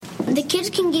the kids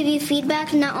can give you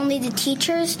feedback, not only the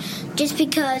teachers, just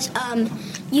because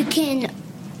you can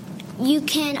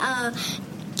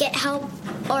get help,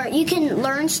 or you can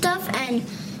learn stuff, and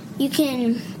you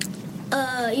can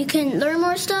learn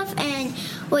more stuff. And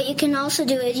what you can also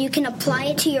do is you can apply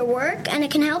it to your work, and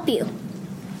it can help you.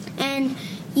 And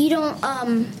you don't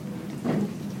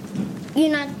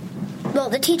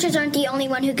the teachers aren't the only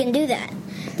one who can do that.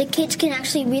 The kids can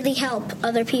actually really help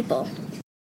other people.